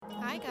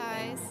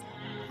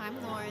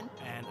Lauren.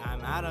 And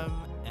I'm Adam,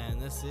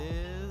 and this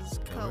is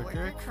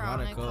Coworker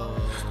Chronicles.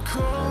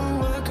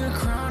 Coworker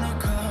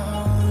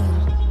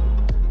Chronicles.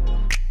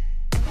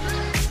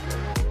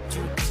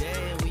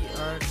 Today we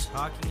are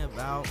talking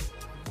about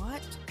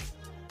what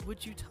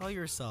would you tell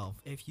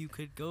yourself if you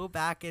could go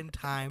back in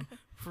time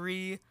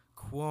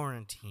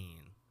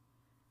pre-quarantine?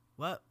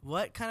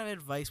 What kind of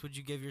advice would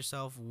you give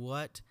yourself?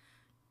 What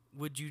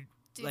would you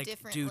do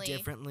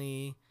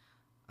differently?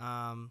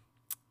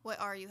 What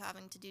are you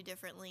having to do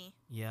differently?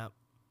 Yep.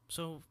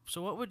 So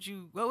what would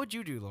you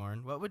do,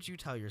 Lauren? What would you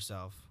tell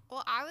yourself?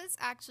 Well, I was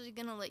actually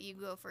gonna let you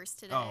go first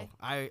today. Oh,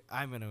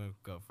 I'm gonna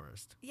go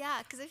first.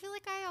 Yeah, because I feel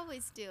like I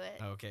always do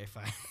it. Okay,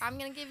 fine. I'm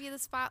gonna give you the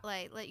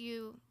spotlight. Let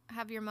you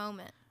have your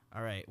moment.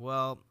 All right.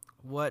 Well,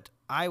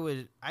 I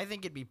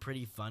think it'd be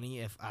pretty funny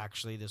if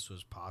actually this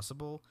was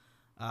possible,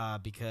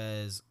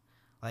 because,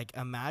 like,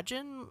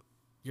 imagine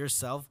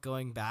yourself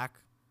going back.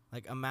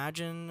 Like,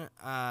 imagine,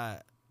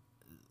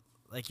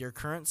 like, your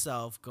current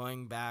self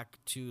going back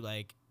to,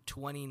 like,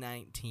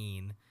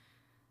 2019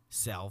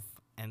 self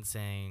and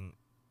saying,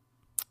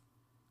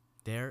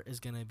 there is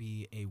going to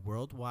be a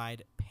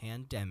worldwide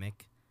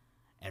pandemic.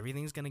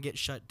 Everything's going to get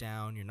shut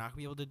down. You're not going to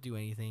be able to do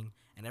anything.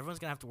 And everyone's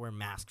going to have to wear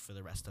masks for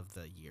the rest of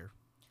the year.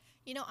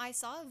 You know, I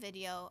saw a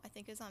video, I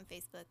think it was on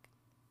Facebook,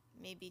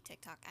 maybe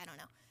TikTok, I don't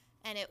know.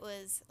 And it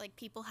was like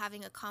people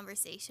having a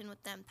conversation with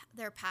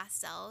their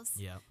past selves.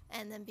 Yeah.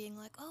 And then being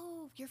like,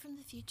 oh, you're from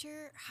the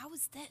future? How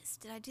was this?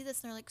 Did I do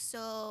this? And they're like,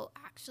 so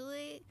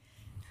actually?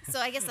 So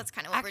I guess that's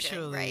kind of what we're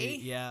doing, right?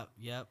 Yeah,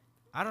 yep.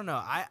 I don't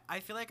know. I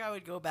feel like I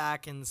would go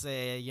back and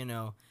say,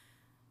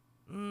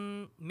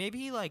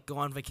 maybe like go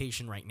on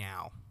vacation right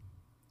now.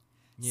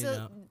 You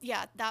know?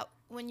 Yeah, that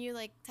when you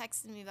like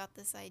texted me about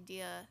this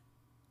idea,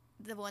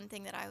 the one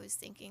thing that I was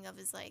thinking of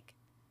is like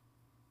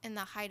in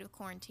the height of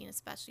quarantine,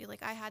 especially,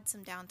 like I had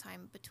some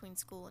downtime between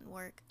school and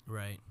work.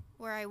 Right.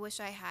 Where I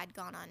wish I had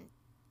gone on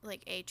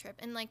like a trip.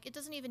 And like it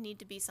doesn't even need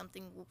to be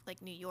something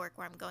like New York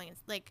where I'm going.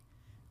 It's like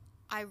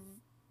I've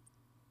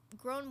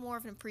grown more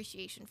of an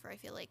appreciation for, I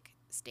feel like,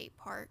 state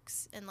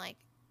parks and like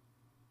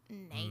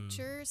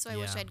nature. So I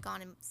wish I'd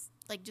gone and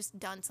like just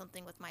done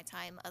something with my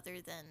time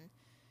other than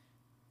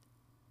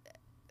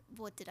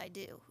what did I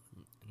do?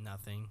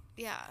 Nothing.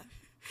 Yeah.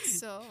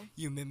 So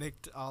you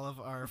mimicked all of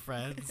our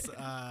friends.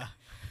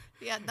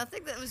 Yeah,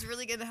 nothing that was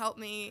really gonna help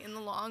me in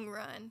the long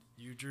run.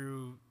 You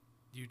drew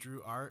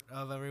art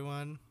of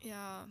everyone.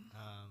 Yeah.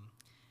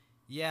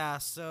 Yeah.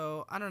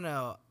 So I don't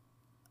know.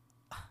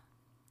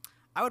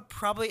 I would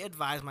probably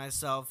advise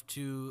myself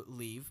to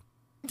leave,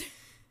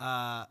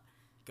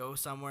 go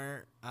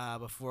somewhere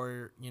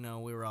before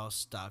we were all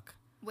stuck.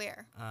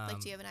 Where? Like,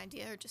 do you have an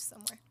idea or just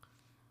somewhere?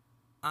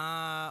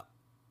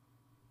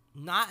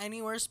 Not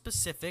anywhere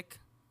specific.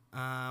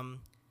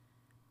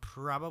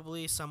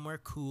 Probably somewhere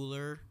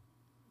cooler,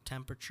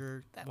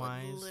 temperature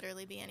wise. That would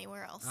literally be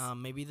anywhere else.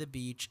 Maybe the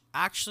beach.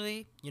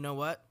 Actually, you know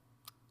what?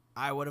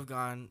 I would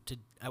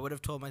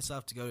have told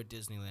myself to go to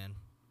Disneyland.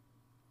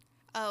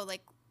 Oh,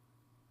 like.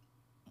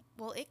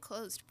 Well, it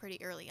closed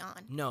pretty early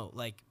on. No,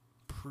 like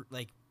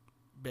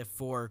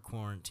before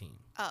quarantine.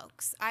 Oh,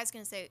 'cause I was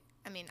gonna say.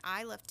 I mean,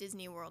 I left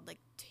Disney World like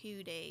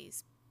 2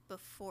 days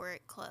before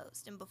it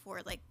closed and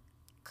before like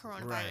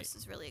coronavirus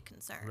is really a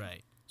concern.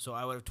 Right. So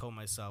I would have told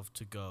myself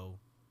to go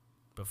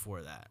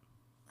before that,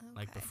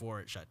 like Okay. before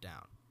it shut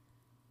down.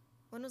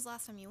 When was the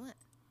last time you went?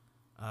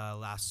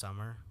 Last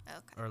summer.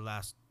 Okay. Or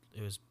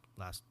it was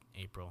last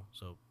April,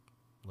 so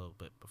a little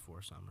bit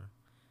before summer.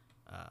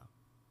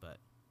 But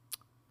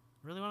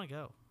I really want to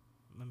go.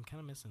 I'm kind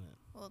of missing it.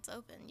 Well, it's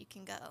open. You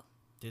can go.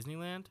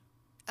 Disneyland?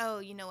 Oh,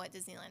 you know what?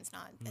 Disneyland's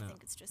not. No, I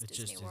think it's just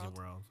Disney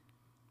World.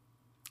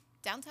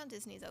 Downtown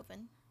Disney's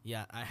open.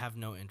 Yeah, I have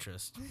no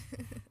interest.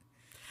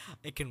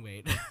 It can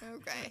wait.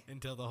 Okay.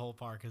 Until the whole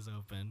park is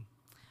open.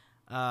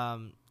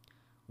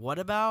 What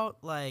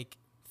about like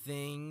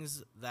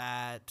things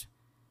that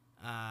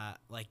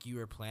like you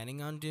were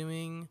planning on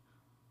doing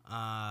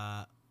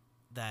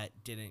that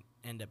didn't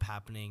end up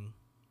happening?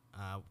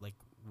 Like,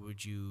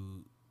 would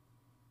you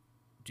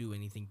do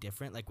anything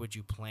different? Like, would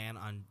you plan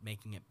on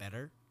making it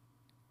better?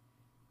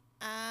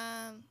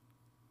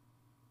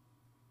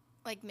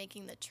 Like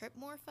making the trip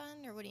more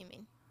fun, or what do you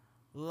mean?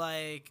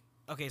 Like,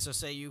 okay, so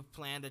say you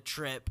planned a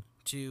trip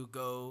to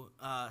go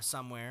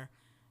somewhere,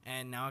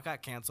 and now it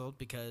got canceled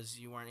because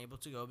you weren't able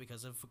to go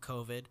because of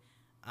COVID.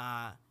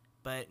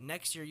 But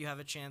next year you have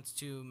a chance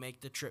to make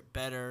the trip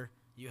better.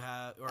 You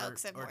have,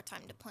 because I have more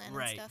time to plan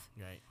right, and stuff.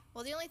 Right.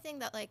 Well, the only thing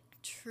that like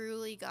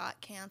truly got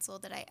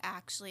canceled that I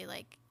actually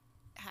like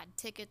had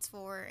tickets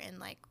for and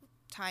like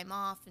time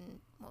off,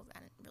 and well, I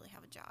didn't really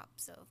have a job,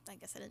 so I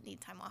guess I didn't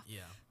need time off.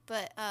 Yeah.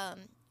 But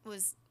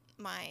was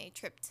my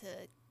trip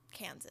to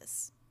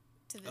Kansas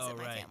to visit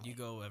my family. You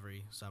go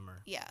every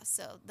summer. Yeah,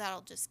 so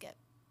that'll just get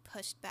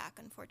pushed back.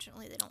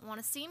 Unfortunately, they don't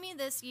want to see me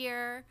this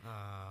year.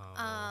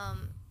 Oh.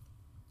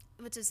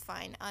 Which is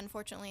fine.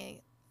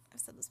 Unfortunately, I've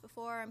said this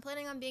before. I'm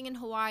planning on being in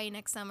Hawaii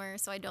next summer,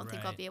 so I don't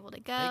think I'll be able to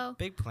go.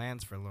 Big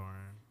plans for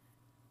Lauren.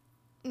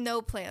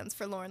 no plans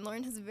for Lauren.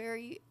 Lauren has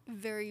very,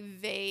 very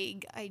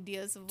vague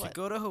ideas of To what.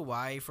 go to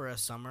Hawaii for a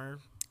summer.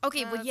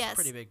 Okay, well, that's yes.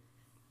 pretty big.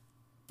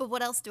 But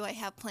what else do I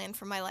have planned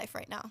for my life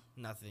right now?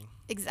 Nothing.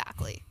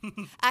 Exactly.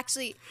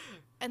 Actually,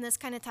 and this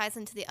kind of ties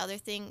into the other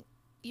thing.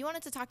 You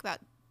wanted to talk about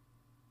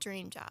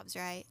dream jobs,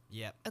 right?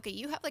 Yep, Okay,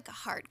 you have like a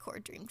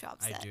hardcore dream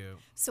job set. I do.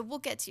 So we'll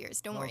get to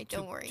yours. Don't Well, worry.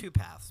 Don't worry. Two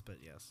paths, but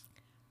yes.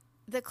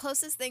 The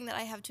closest thing that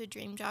I have to a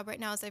dream job right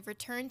now is I've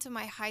returned to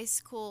my high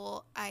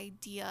school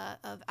idea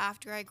of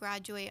after I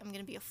graduate, I'm going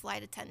to be a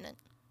flight attendant,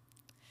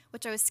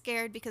 which I was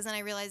scared because then I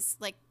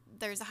realized like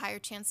there's a higher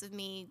chance of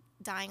me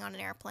dying on an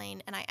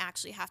airplane and I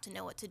actually have to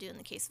know what to do in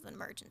the case of an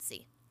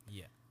emergency.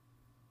 Yeah.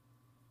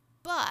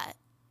 But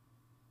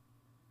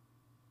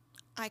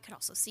I could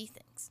also see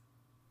things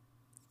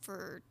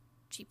for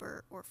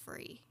cheaper or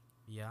free.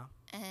 Yeah.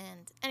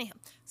 And anyhow,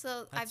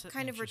 so That's I've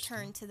kind of interesting.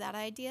 returned to that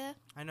idea.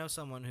 I know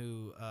someone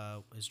who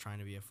is trying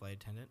to be a flight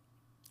attendant.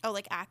 Oh,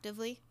 like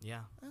actively?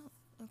 Yeah.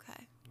 Oh,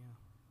 okay.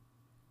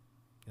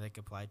 He like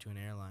applied to an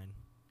airline.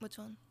 Which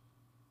one?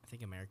 I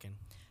think American.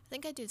 I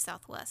think I do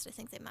Southwest. I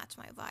think they match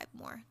my vibe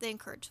more. They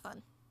encourage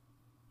fun.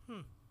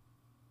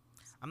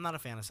 I'm not a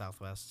fan of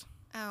Southwest.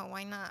 Oh,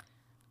 why not?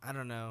 I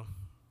don't know.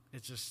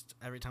 It's just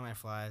every time I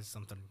fly,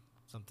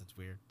 something's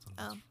weird.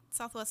 Oh,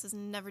 Southwest has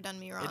never done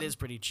me wrong. It is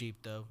pretty cheap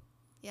though.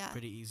 Yeah.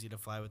 Pretty easy to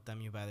fly with them.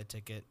 You buy the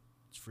ticket.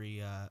 It's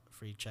free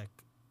check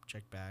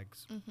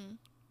bags. Mm-hmm.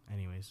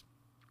 Anyways,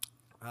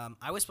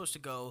 I was supposed to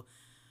go.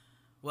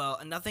 Well,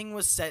 nothing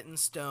was set in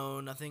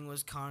stone. Nothing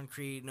was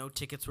concrete. No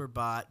tickets were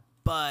bought.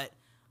 But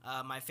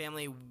my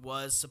family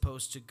was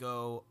supposed to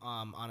go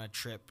on a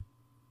trip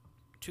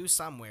to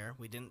somewhere.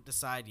 We didn't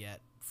decide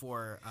yet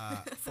for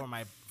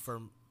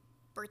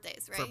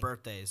Birthdays, right? for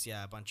birthdays.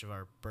 Yeah, a bunch of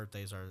our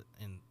birthdays are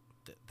in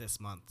this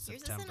month, Yours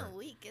September. is in a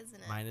week,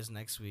 isn't it? Mine is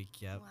next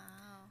week. Yep. Wow.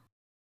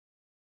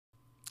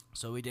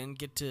 So we didn't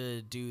get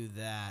to do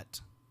that,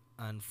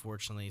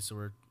 unfortunately. So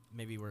we're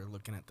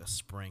looking at the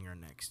spring or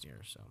next year.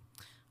 So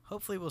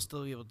hopefully we'll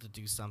still be able to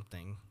do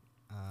something.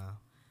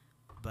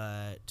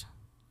 But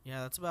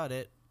yeah, that's about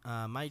it.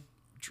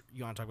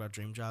 You want to talk about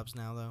dream jobs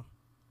now, though?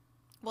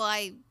 Well,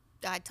 I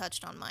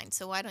touched on mine,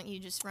 so why don't you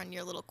just run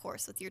your little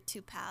course with your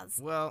two paths?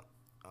 Well,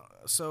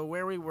 so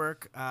where we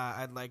work,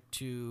 I'd like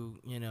to,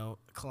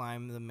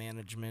 climb the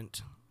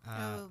management.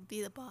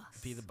 Be the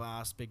boss. Be the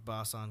boss, big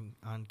boss on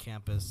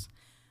campus.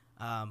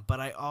 But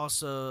I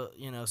also,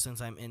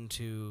 since I'm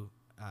into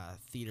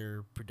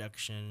theater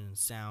production,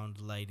 sound,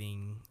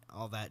 lighting,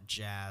 all that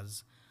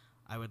jazz,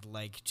 I would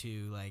like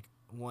to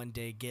one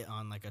day get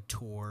on a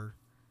tour,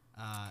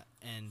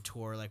 and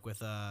tour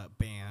with a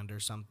band or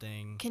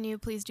something. Can you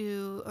please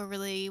do a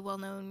really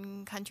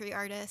well-known country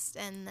artist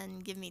and then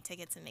give me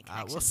tickets and make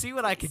connections? We'll see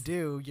what I please? could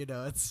do.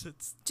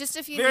 It's Just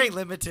if you very need,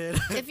 limited.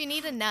 if you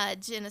need a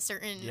nudge in a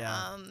certain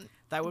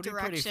That would be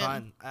pretty direction.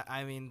 fun.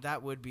 I mean,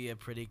 that would be a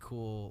pretty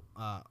cool.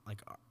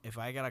 If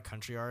I got a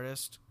country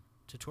artist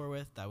to tour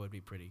with, that would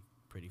be pretty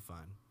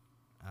fun.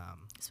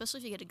 Especially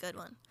if you get a good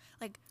one.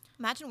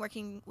 Imagine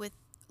working with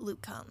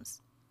Luke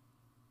Combs.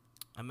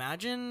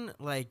 Imagine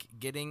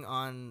getting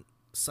on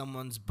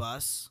someone's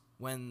bus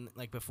when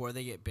before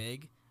they get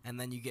big, and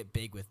then you get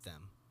big with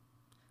them.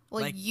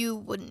 Well, you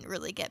wouldn't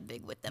really get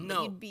big with them,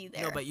 but you'd be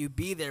there. No, but you'd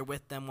be there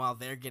with them while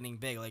they're getting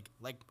big.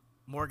 Like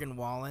Morgan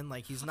Wallen,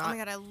 he's not. Oh my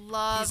god, I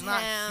love he's him.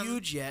 not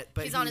huge yet,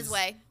 but He's on his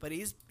way. But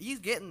he's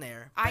getting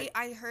there.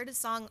 I heard a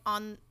song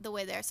on the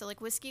way there. So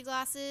Whiskey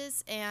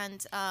Glasses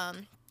and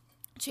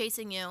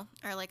Chasing You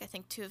are I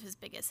think two of his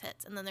biggest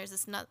hits. And then there's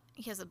this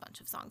he has a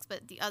bunch of songs,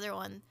 but the other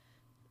one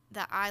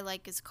that I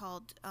like is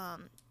called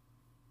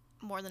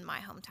More Than My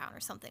Hometown or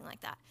something like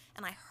that.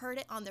 And I heard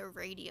it on the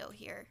radio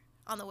here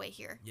on the way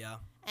here. Yeah.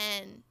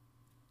 And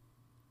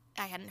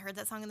I hadn't heard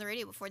that song on the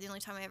radio before. The only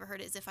time I ever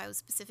heard it is if I was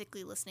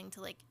specifically listening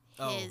to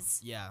his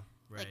yeah,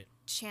 right.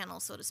 channel,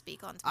 so to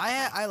speak, on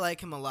Spotify. I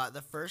like him a lot.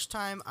 The first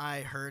time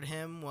I heard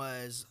him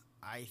was,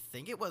 I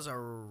think it was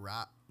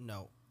I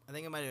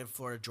think it might have been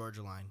Florida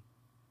Georgia Line.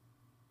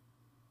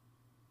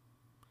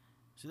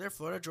 Is there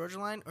Florida Georgia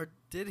Line, or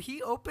did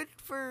he open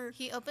for?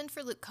 He opened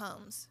for Luke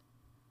Combs.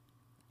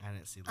 I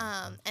didn't see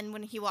that. And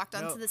when he walked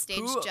onto No, the stage,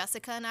 who-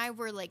 Jessica and I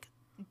were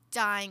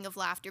dying of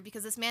laughter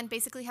because this man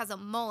basically has a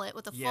mullet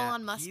with a Yeah,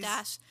 full-on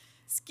mustache,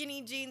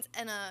 skinny jeans,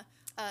 and a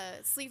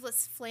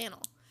sleeveless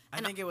flannel. I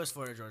think it was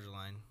Florida Georgia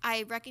Line.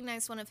 I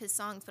recognized one of his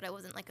songs, but I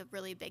wasn't a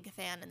really big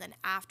fan. And then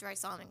after I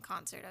saw him in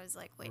concert, I was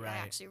like, wait, I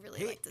actually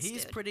really like this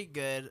He's dude. pretty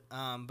good.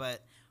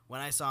 But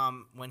when I saw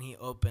him when he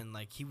opened,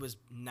 he was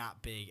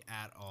not big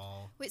at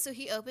all. Wait, so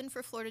he opened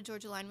for Florida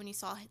Georgia Line when you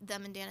saw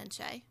them and Dan and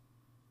Shay?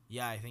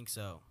 Yeah, I think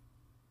so.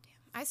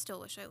 I still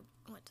wish I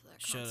went to that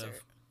Should've.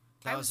 concert.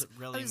 That I was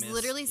really I was missed.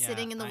 literally Yeah,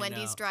 sitting in the I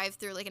Wendy's know.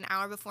 drive-thru an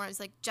hour before. I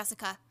was like,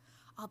 Jessica,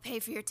 I'll pay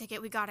for your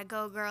ticket. We gotta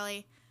go,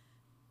 girly.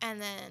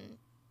 And then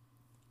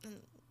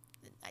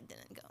I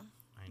didn't go.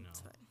 I know.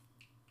 It's fine.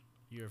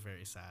 You were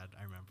very sad,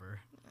 I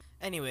remember.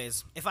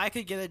 Anyways, if I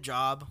could get a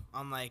job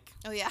on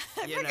Oh yeah,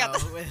 I you forgot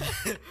know,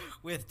 that.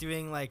 with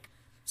doing live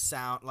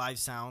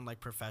sound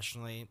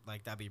professionally,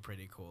 that'd be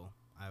pretty cool.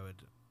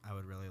 I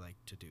would really like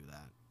to do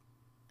that.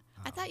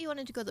 I thought you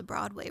wanted to go the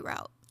Broadway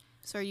route.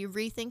 So are you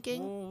rethinking?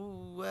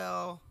 Oh,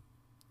 well,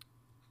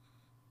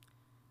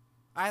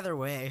 either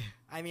way.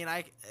 I mean,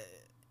 I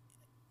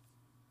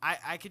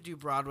could do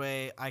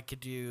Broadway. I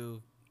could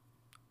do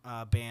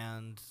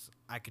band.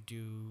 I could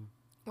do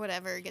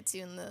Whatever gets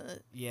you in the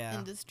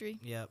industry.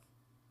 Yep.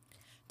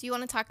 Do you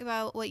want to talk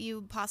about what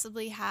you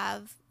possibly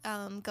have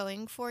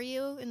going for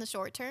you in the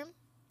short term?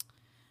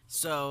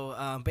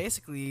 So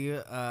basically,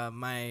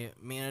 my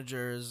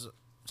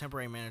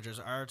temporary managers,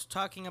 are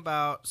talking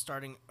about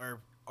starting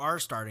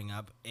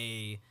up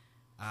a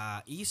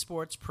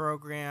esports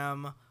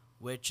program,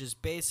 which is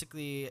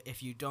basically,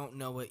 if you don't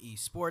know what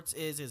esports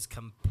is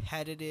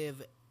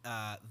competitive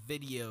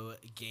video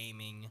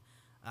gaming.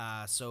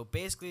 So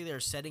basically, they're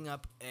setting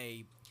up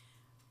a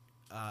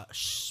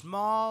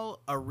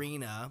small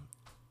arena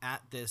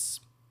at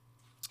this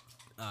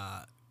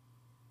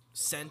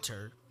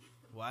center.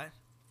 What?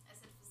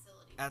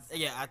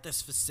 At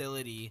this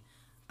facility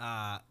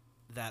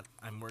that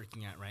I'm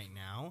working at right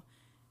now,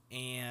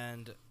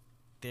 and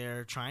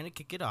they're trying to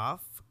kick it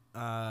off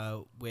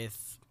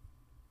with.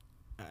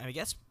 I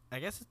guess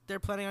they're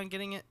planning on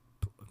getting it.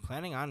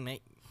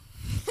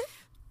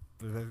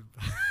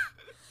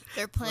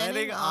 They're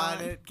planning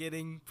on it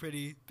getting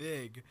pretty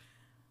big,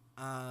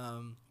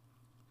 and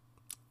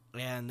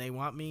they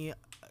want me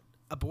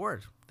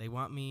aboard. They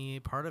want me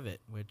part of it,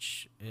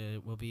 which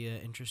will be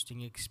an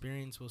interesting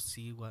experience. We'll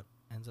see what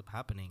ends up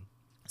happening.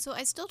 So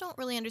I still don't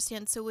really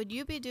understand. So would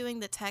you be doing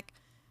the tech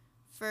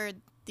for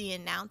the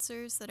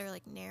announcers that are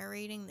like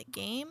narrating the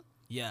game?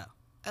 Yeah.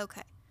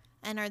 Okay.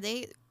 And are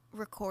they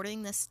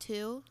recording this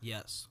too?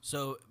 Yes.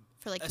 So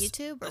for like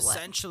YouTube or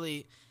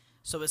essentially,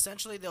 what?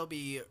 Essentially they'll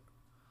be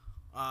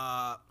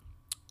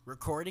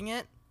recording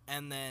it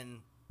and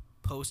then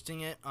posting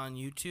it on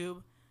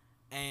YouTube,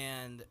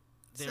 and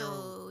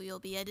so you'll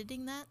be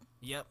editing that?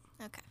 Yep.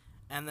 Okay.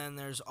 And then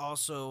there's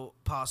also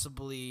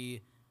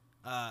possibly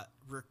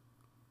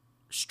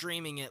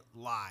streaming it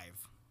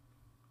live.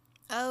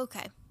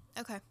 Okay.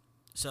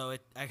 So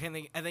I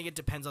think it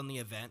depends on the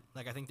event.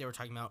 Like, I think they were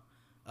talking about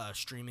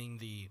streaming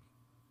the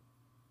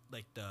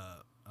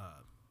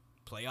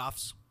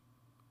playoffs,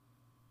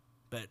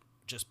 but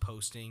just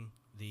posting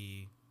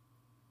the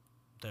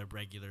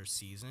regular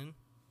season.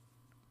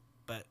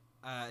 But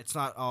it's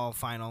not all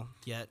final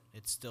yet.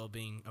 It's still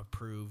being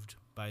approved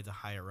by the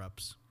higher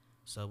ups.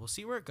 So we'll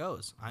see where it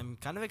goes. I'm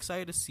kind of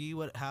excited to see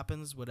what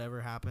happens,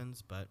 whatever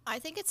happens. But I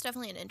think it's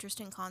definitely an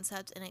interesting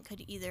concept, and it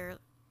could either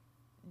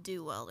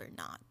do well or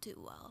not do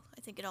well.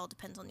 I think it all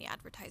depends on the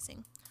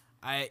advertising.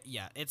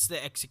 It's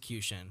the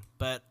execution.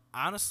 But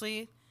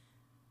honestly,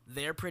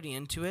 they're pretty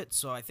into it,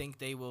 so I think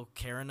they will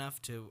care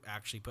enough to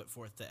actually put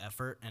forth the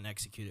effort and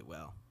execute it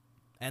well.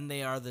 And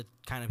they are the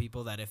kind of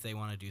people that if they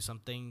want to do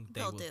something,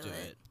 they'll do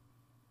it.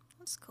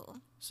 That's cool.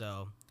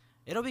 So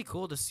it'll be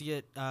cool to see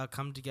it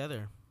come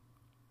together.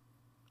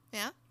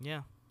 Yeah?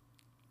 Yeah.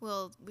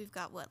 Well, we've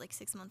got, like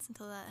 6 months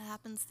until that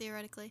happens,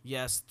 theoretically?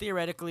 Yes,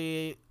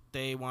 theoretically,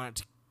 they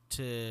want it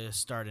to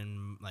start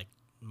in, like,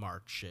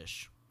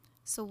 March-ish.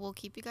 So we'll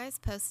keep you guys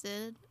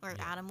posted, or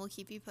Adam will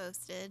keep you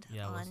posted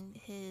on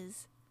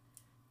his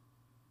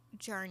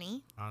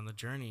journey. On the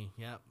journey,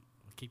 yep.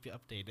 We'll keep you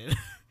updated.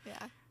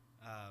 Yeah.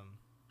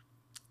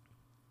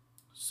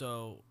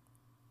 So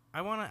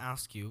I want to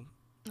ask you.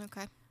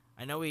 Okay.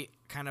 I know we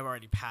kind of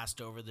already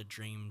passed over the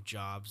dream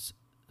jobs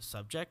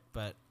subject,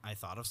 but I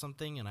thought of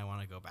something and I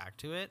want to go back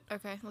to it.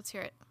 Okay, let's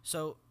hear it.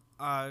 So,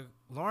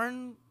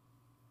 Lauren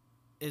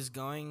is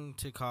going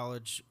to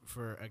college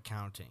for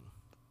accounting.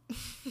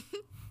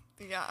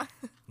 Yeah.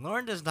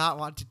 Lauren does not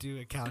want to do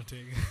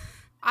accounting.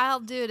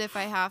 I'll do it if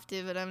I have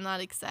to, but I'm not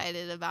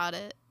excited about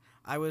it.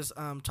 I was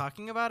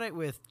talking about it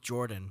with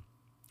Jordan,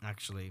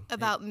 actually.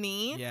 About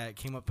me? Yeah, it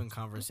came up in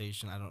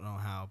conversation. I don't know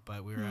how,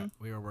 but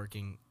we were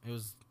working. It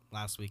was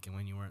last weekend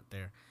when you weren't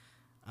there.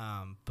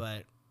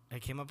 But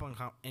it came up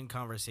in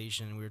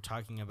conversation, and we were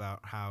talking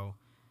about how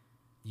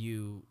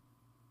you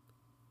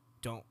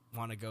don't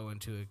want to go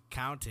into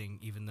accounting,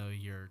 even though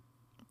you're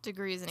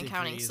degrees in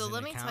accounting. So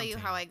let me tell you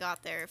how I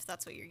got there, if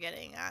that's what you're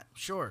getting at.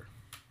 Sure.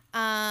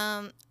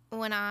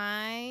 When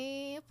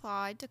I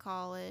applied to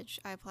college,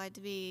 I applied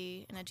to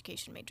be an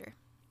education major.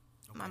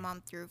 Okay. My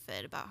mom threw a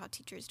fit about how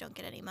teachers don't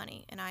get any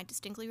money. And I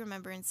distinctly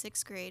remember in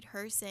 6th grade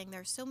her saying there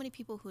are so many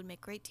people who would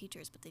make great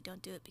teachers, but they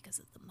don't do it because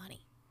of the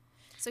money.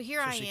 So I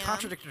am. She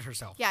contradicted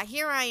herself. Yeah,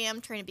 here I am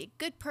trying to be a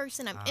good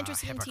person. I'm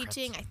interested hypocrite. in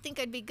teaching. I think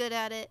I'd be good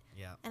at it.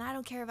 Yeah. And I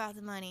don't care about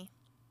the money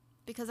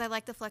because I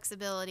like the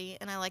flexibility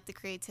and I like the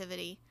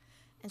creativity.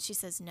 And she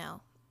says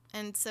no.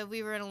 And so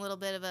we were in a little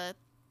bit of a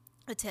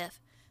tiff.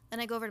 Then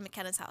I go over to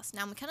McKenna's house.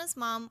 Now, McKenna's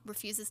mom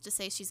refuses to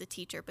say she's a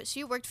teacher, but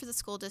she worked for the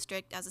school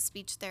district as a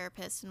speech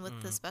therapist and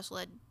with the special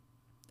ed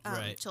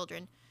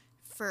children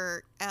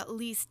for at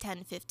least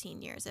 10,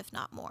 15 years, if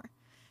not more.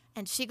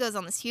 And she goes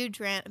on this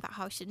huge rant about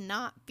how I should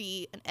not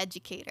be an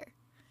educator.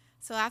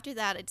 So after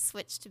that, I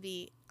switched to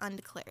be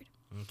undeclared.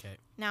 Okay.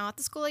 Now, at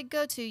the school I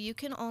go to, you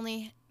can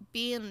only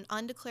be an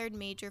undeclared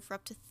major for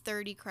up to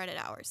 30 credit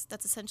hours.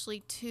 That's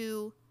essentially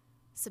 2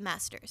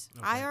 semesters.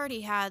 Okay. I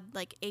already had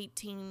like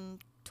 18,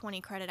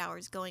 20 credit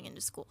hours going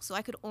into school. So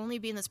I could only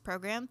be in this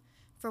program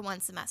for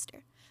one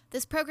semester.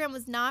 This program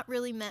was not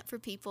really meant for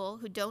people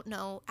who don't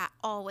know at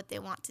all what they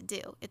want to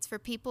do. It's for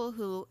people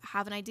who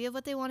have an idea of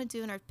what they want to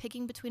do and are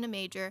picking between a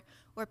major,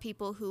 or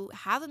people who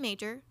have a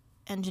major,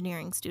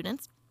 engineering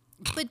students,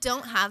 but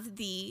don't have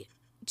the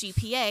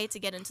GPA to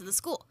get into the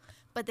school,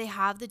 but they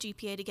have the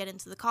GPA to get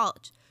into the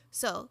college.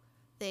 So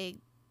they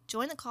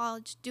join the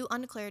college, do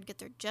undeclared, get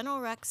their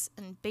general recs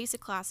and basic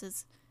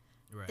classes.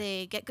 Right.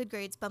 They get good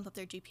grades, bump up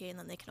their GPA, and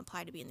then they can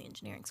apply to be in the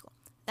engineering school.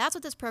 That's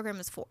what this program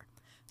is for.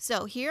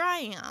 So here I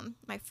am,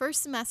 my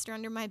first semester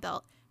under my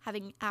belt,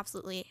 having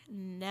absolutely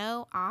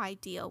no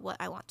idea what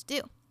I want to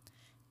do.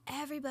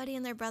 Everybody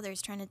and their brother is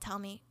trying to tell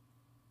me,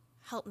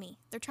 help me.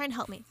 They're trying to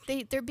help me.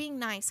 They're being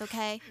nice,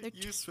 okay?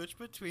 You switch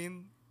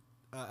between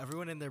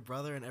everyone and their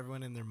brother and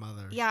everyone and their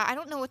mother. Yeah, I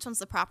don't know which one's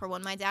the proper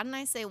one. My dad and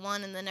I say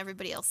one, and then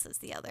everybody else says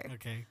the other.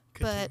 Okay.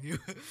 But- Continue.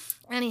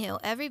 Anywho,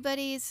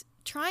 everybody's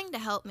trying to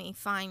help me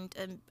find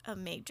a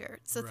major.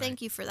 So Right.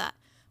 thank you for that.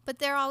 But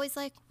they're always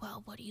like,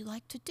 well, what do you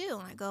like to do?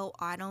 And I go,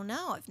 I don't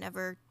know.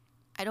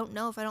 I don't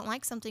know if I don't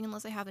like something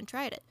unless I haven't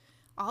tried it.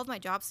 All of my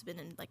jobs have been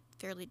in like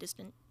fairly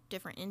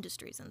different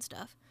industries and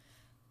stuff.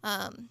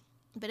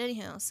 But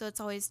anyhow, so it's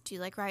always, do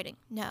you like writing?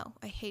 No,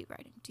 I hate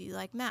writing. Do you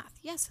like math?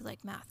 Yes, I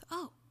like math.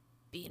 Oh,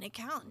 be an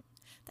accountant.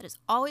 That is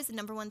always the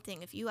number one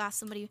thing. If you ask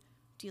somebody,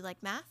 do you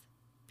like math?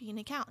 Be an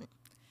accountant.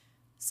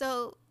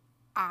 So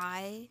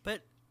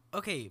But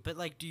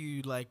like, do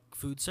you like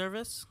food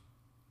service?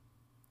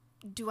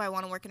 do I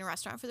want to work in a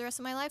restaurant for the rest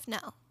of my life? No.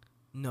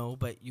 No,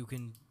 but you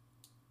can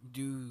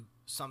do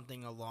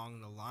something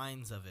along the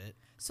lines of it.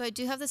 So I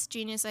do have this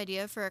genius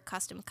idea for a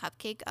custom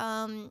cupcake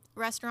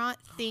restaurant.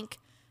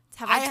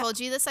 Have I I ha- told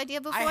you this idea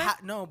before?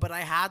 No, but I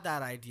had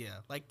that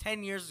idea. Like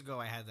 10 years ago,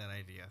 I had that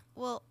idea.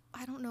 Well,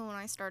 I don't know when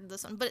I started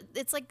this one, but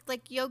it's like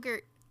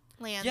yogurt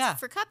land Yeah,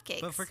 for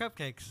cupcakes. But for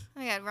cupcakes, Oh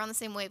my god, we're on the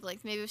same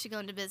wavelength. Maybe we should go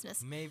into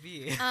business.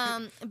 maybe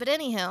But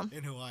anyhow,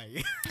 in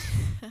Hawaii.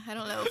 I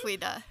don't know if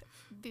we'd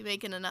be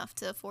making enough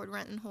to afford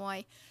rent in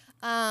Hawaii.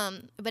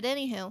 But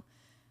anywho,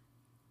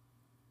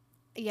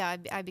 yeah,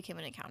 I became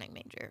an accounting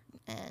major,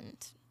 and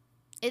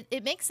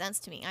it makes sense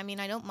to me. I mean,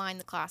 I don't mind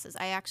the classes.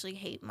 I actually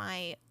hate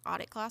my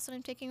audit class that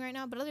I'm taking right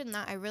now, but other than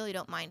that, I really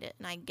don't mind it,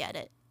 and I get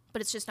it.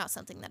 But it's just not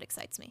something that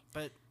excites me.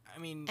 But I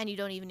mean, And you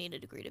don't even need a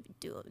degree to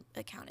do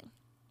accounting,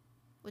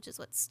 which is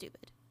what's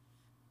stupid.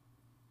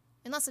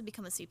 Unless I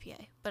become a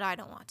CPA, but I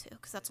don't want to,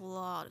 because that's a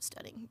lot of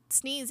studying.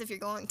 Sneeze if you're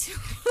going to.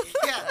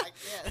 yeah, I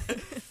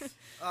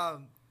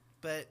can't.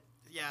 But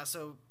yeah,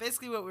 so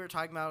basically what we were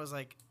talking about was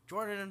like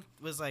Jordan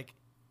was like,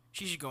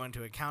 she should go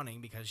into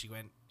accounting because she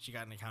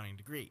got an accounting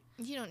degree.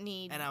 You don't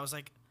need. And I was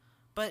like,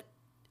 but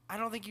I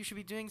don't think you should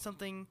be doing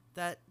something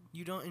that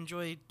you don't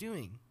enjoy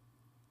doing.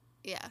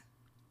 Yeah,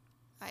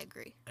 I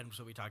agree. And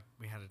so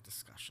we had a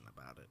discussion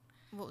about it.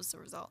 What was the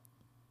result?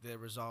 The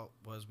result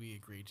was we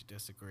agreed to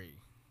disagree.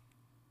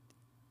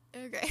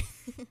 Okay.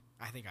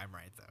 I think I'm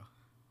right though.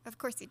 Of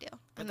course you do.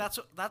 But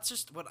that's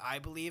just what I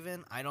believe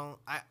in.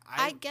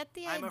 I get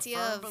the I'm idea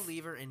a firm of.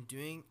 believer in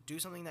do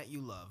something that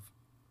you love,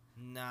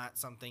 not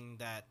something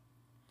that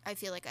I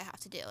feel like I have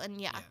to do.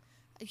 And yeah,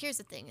 here's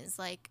the thing: is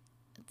like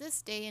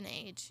this day and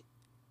age.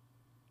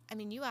 I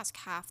mean, you ask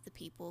half the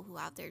people who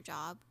have their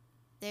job,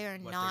 they are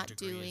What their not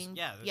degree is. doing.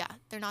 Yeah,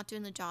 they're not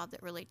doing the job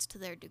that relates to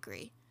their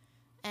degree.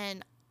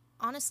 And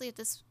honestly, at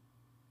this,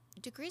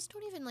 degrees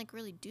don't even like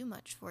really do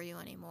much for you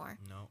anymore.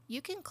 No,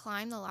 You can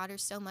climb the ladder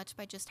so much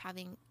by just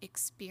having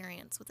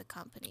experience with a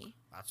company.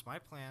 that's my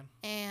plan.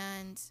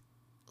 And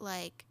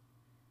like,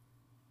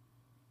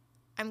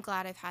 I'm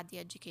glad I've had the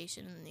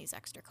education in these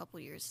extra couple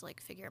years to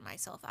like figure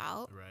myself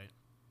out. Right.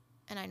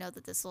 And I know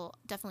that this will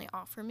definitely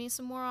offer me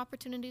some more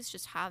opportunities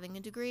just having a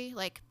degree.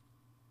 Like,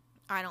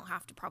 I don't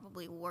have to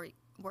probably work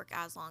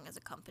as long as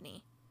a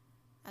company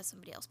as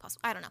somebody else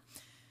possible. I don't know.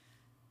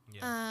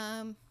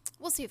 Yeah.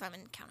 We'll see if I'm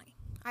in accounting.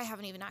 I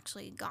haven't even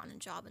actually gotten a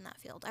job in that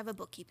field. I have a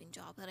bookkeeping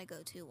job that I go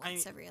to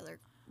once every other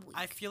week.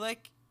 I feel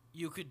like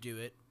you could do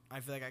it. I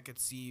feel like I could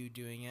see you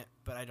doing it,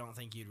 but I don't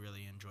think you'd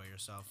really enjoy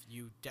yourself.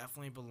 You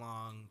definitely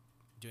belong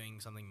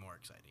doing something more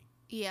exciting.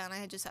 Yeah, and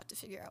I just have to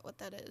figure out what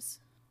that is.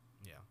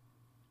 Yeah.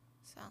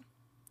 So,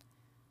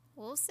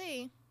 we'll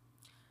see.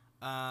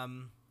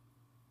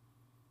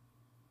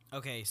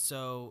 Okay,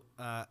 so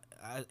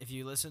if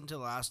you listened to the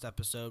last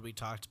episode, we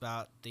talked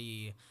about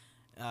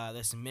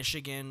this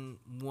Michigan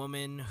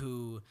woman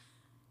who,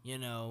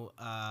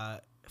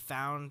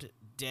 found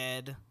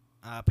dead.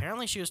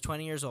 Apparently, she was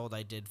 20 years old.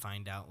 I did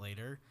find out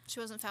later. She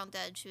wasn't found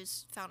dead. She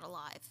was found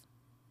alive.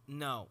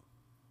 No.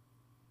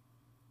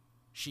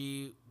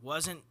 She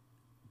wasn't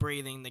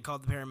breathing. They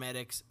called the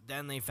paramedics.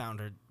 Then they found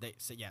her.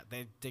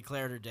 They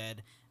declared her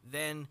dead.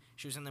 Then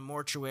she was in the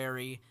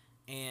mortuary,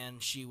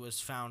 and she was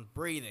found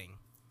breathing.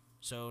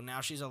 So now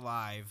she's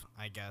alive,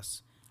 I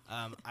guess.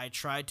 I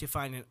tried to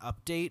find an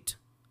update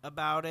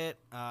about it,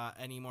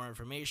 any more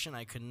information.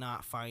 I could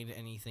not find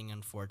anything,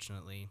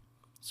 unfortunately.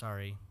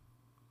 Sorry.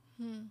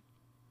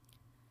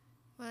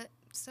 But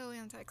So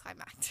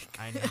anticlimactic.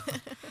 I know.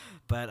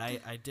 But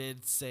I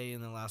did say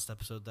in the last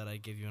episode that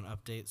I'd give you an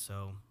update,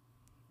 so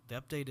the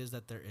update is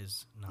that there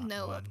is not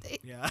No one. update.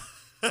 Yeah.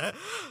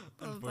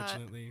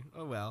 Unfortunately.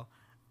 Oh well.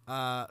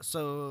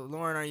 So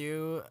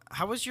Lauren,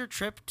 how was your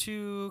trip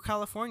to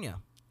California?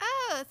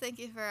 Oh, thank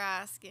you for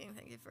asking.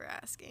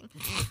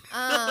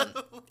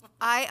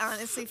 I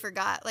honestly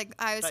forgot. Like,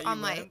 I was That you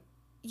on my... went?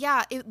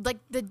 Yeah, like,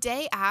 the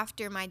day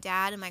after, my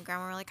dad and my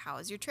grandma were like, how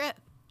was your trip?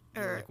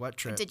 You were like, what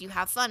trip? Did you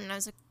have fun? And I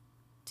was like,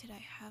 did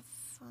I have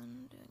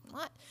fun doing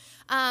what?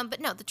 But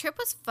no, the trip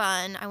was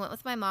fun. I went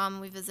with my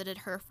mom. We visited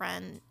her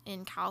friend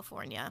in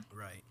California.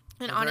 Right.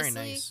 And They're honestly...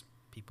 very nice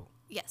people.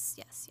 Yes.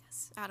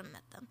 Adam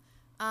met them.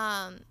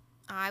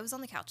 I was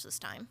on the couch this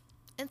time.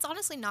 And it's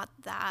honestly not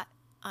that...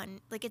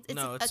 it's it's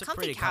a a comfy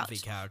pretty couch, comfy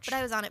couch. but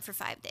I was on it for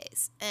 5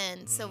 days,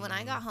 and so when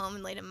I got home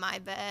and laid in my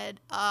bed,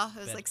 I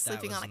was Bet like that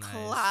sleeping was on a nice,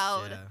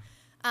 cloud.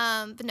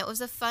 yeah. But no, it was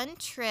a fun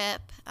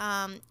trip.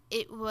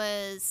 It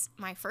was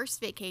my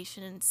first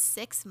vacation in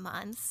 6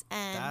 months,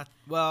 and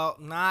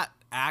Not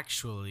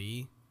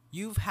actually.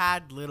 You've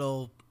had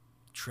little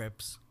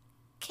trips.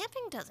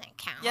 camping doesn't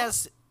count.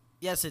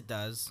 Yes, it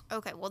does.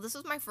 Okay, well, this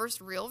was my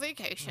first real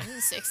vacation in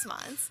 6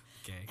 months.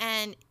 Okay.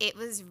 And it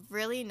was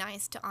really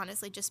nice to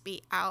honestly just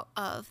be out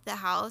of the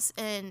house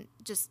and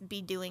just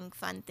be doing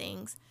fun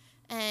things.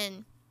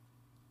 And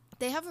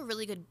they have a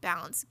really good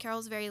balance.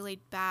 Carol's very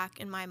laid back,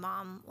 and my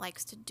mom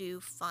likes to do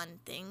fun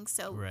things.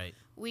 So Right.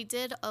 we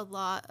did a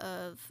lot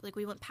of,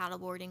 we went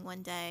paddleboarding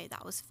one day.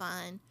 That was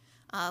fun.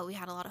 We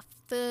had a lot of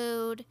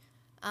food.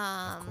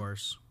 Of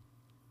course.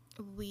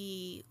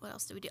 What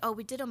else did we do? Oh,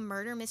 we did a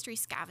murder mystery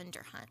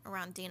scavenger hunt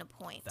around Dana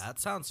Point. That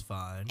sounds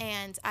fun.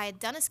 And I had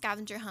done a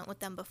scavenger hunt with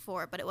them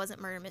before, but it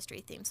wasn't murder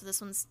mystery themed. So this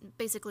one's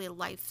basically a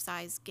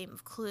life-size game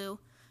of Clue,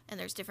 and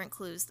there's different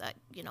clues that,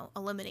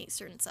 eliminate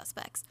certain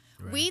suspects.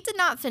 Right. We did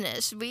not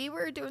finish. We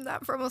were doing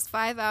that for almost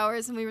 5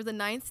 hours, and we were the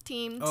 9th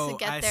team to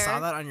get there. I saw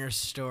that on your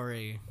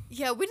story.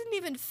 Yeah, we didn't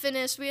even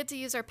finish. We had to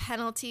use our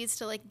penalties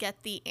to,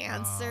 get the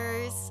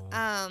answers.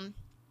 Oh.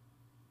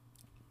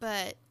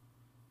 But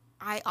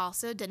I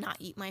also did not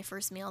eat my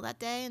first meal that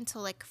day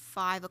until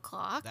 5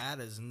 o'clock. That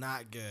is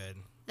not good.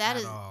 That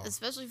at is, all.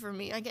 especially for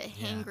me, I get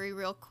Yeah. hangry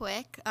real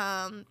quick.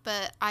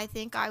 But I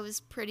think I was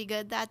pretty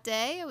good that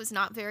day. I was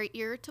not very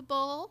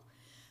irritable.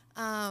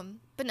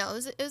 But no,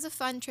 it was a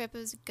fun trip. It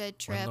was a good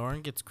trip. When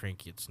Lauren gets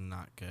cranky, it's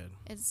not good.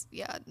 It's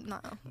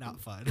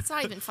Not fun. It's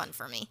not even fun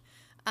for me.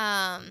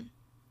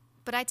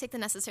 But I take the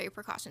necessary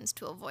precautions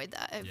to avoid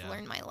that. I've Yeah.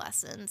 learned my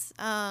lessons.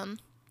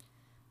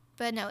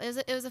 But no,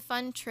 it was a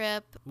fun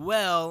trip.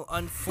 Well,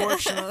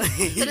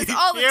 unfortunately, That is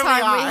all the here time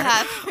we are.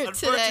 have for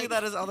Unfortunately, today.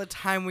 that is all the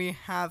time we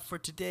have for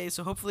today.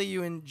 So hopefully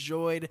you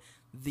enjoyed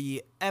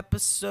the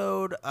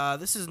episode.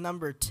 This is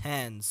number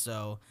 10,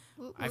 so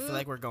Woot I feel woot.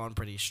 like we're going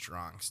pretty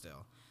strong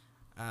still.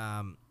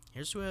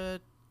 Here's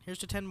to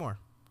 10 more.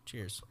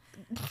 Cheers.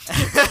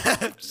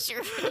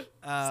 Sure.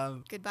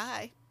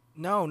 Goodbye.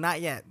 No,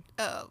 not yet.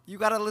 Oh, You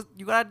gotta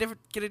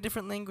get a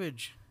different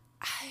language.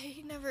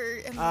 I never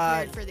am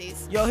prepared for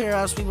these. You'll hear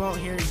us. We won't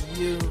hear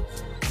you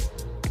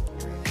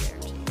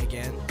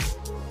again.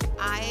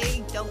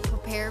 I don't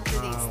prepare for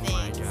these Oh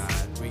things. my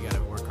god, we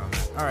gotta work on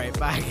that. All right,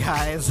 bye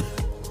guys.